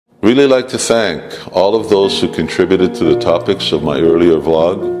Really like to thank all of those who contributed to the topics of my earlier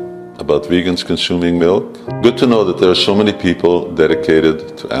vlog about vegans consuming milk. Good to know that there are so many people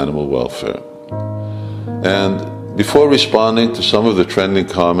dedicated to animal welfare. And before responding to some of the trending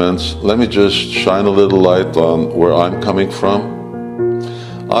comments, let me just shine a little light on where I'm coming from.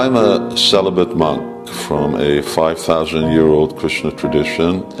 I'm a celibate monk from a 5,000-year-old Krishna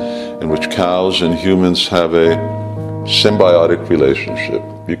tradition in which cows and humans have a symbiotic relationship.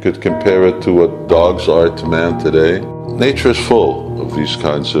 You could compare it to what dogs are to man today. Nature is full of these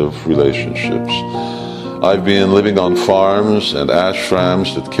kinds of relationships. I've been living on farms and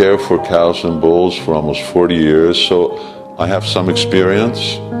ashrams that care for cows and bulls for almost 40 years, so I have some experience.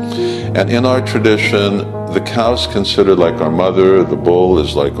 And in our tradition, the cow is considered like our mother, the bull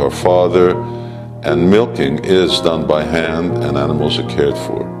is like our father, and milking is done by hand, and animals are cared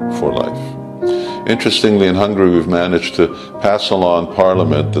for life. Interestingly, in Hungary, we've managed to pass a law in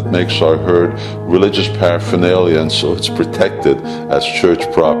Parliament that makes our herd religious paraphernalia, and so it's protected as church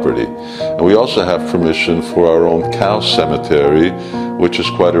property. And we also have permission for our own cow cemetery, which is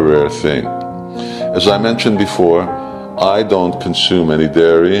quite a rare thing. As I mentioned before, I don't consume any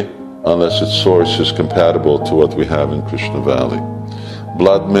dairy unless its source is compatible to what we have in Krishna Valley.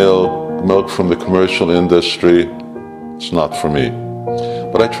 Blood milk, milk from the commercial industry, it's not for me.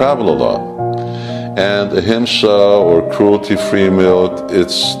 But I travel a lot. And ahimsa or cruelty-free milk,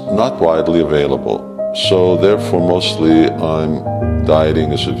 it's not widely available. So therefore, mostly I'm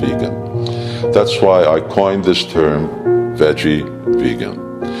dieting as a vegan. That's why I coined this term, veggie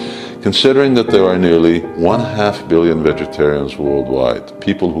vegan. Considering that there are nearly 1.5 billion vegetarians worldwide,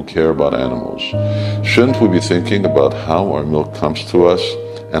 people who care about animals, shouldn't we be thinking about how our milk comes to us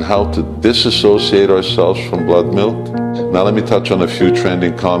and how to disassociate ourselves from blood milk? Now let me touch on a few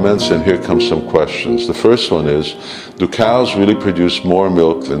trending comments, and here come some questions. The first one is, do cows really produce more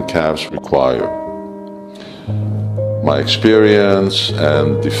milk than calves require? My experience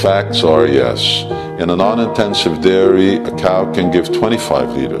and the facts are yes. In a non-intensive dairy, a cow can give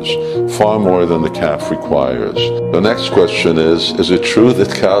 25 liters, far more than the calf requires. The next question is it true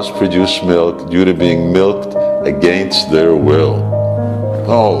that cows produce milk due to being milked against their will?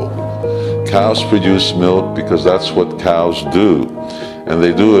 No. Cows produce milk because that's what cows do. And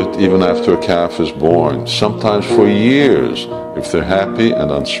they do it even after a calf is born, sometimes for years if they're happy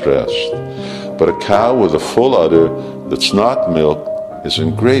and unstressed. But a cow with a full udder that's not milked is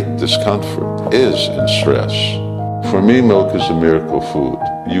in great discomfort, is in stress. For me, milk is a miracle food.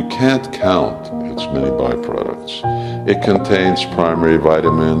 You can't count its many byproducts. It contains primary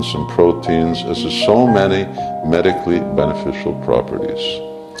vitamins and proteins, as there's so many medically beneficial properties.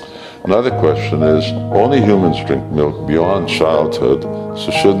 Another question is, only humans drink milk beyond childhood,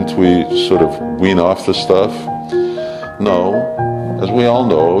 so shouldn't we sort of wean off the stuff? No. As we all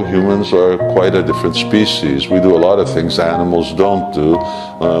know, humans are quite a different species. We do a lot of things animals don't do.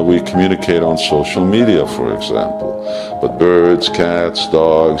 We communicate on social media, for example. But birds, cats,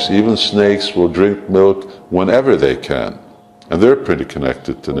 dogs, even snakes will drink milk whenever they can. And they're pretty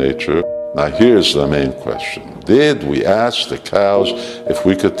connected to nature. Now here's the main question. Did we ask the cows if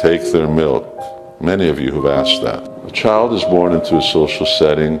we could take their milk? Many of you have asked that. A child is born into a social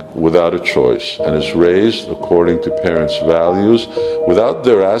setting without a choice and is raised according to parents' values without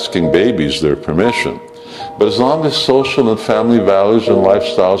their asking babies their permission. But as long as social and family values and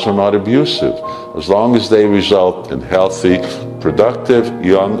lifestyles are not abusive, as long as they result in healthy, productive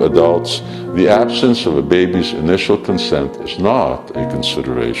young adults, the absence of a baby's initial consent is not a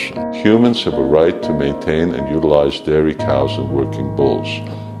consideration. Humans have a right to maintain and utilize dairy cows and working bulls,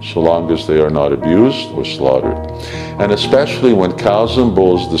 so long as they are not abused or slaughtered. And especially when cows and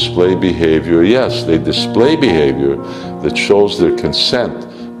bulls display behavior, yes, they display behavior that shows their consent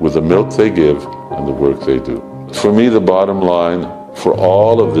with the milk they give and the work they do. For me, the bottom line for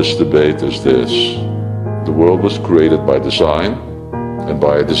all of this debate is this. The world was created by design and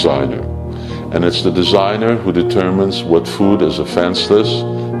by a designer. And it's the designer who determines what food is offenseless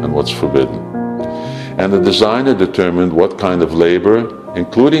and what's forbidden. And the designer determined what kind of labor,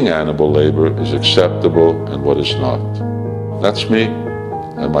 including animal labor, is acceptable and what is not. That's me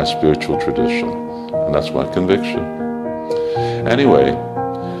and my spiritual tradition, and that's my conviction. Anyway,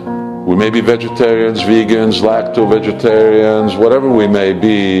 we may be vegetarians, vegans, lacto-vegetarians, whatever we may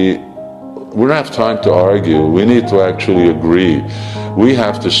be. We don't have time to argue. We need to actually agree. We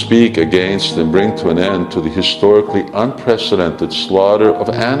have to speak against and bring to an end to the historically unprecedented slaughter of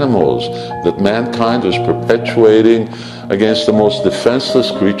animals that mankind is perpetuating against the most defenseless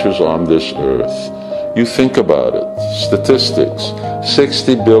creatures on this earth. You think about it. Statistics.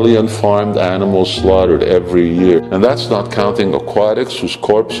 60 billion farmed animals slaughtered every year. And that's not counting aquatics whose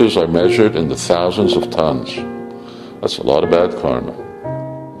corpses are measured in the thousands of tons. That's a lot of bad karma.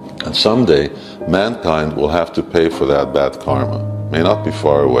 And someday, mankind will have to pay for that bad karma. May not be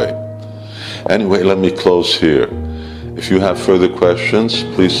far away. Anyway, let me close here. If you have further questions,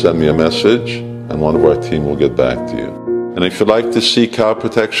 please send me a message, and one of our team will get back to you. And if you'd like to see cow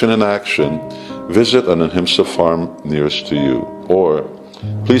protection in action, visit an Ahimsa farm nearest to you. Or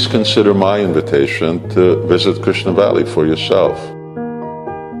please consider my invitation to visit Krishna Valley for yourself.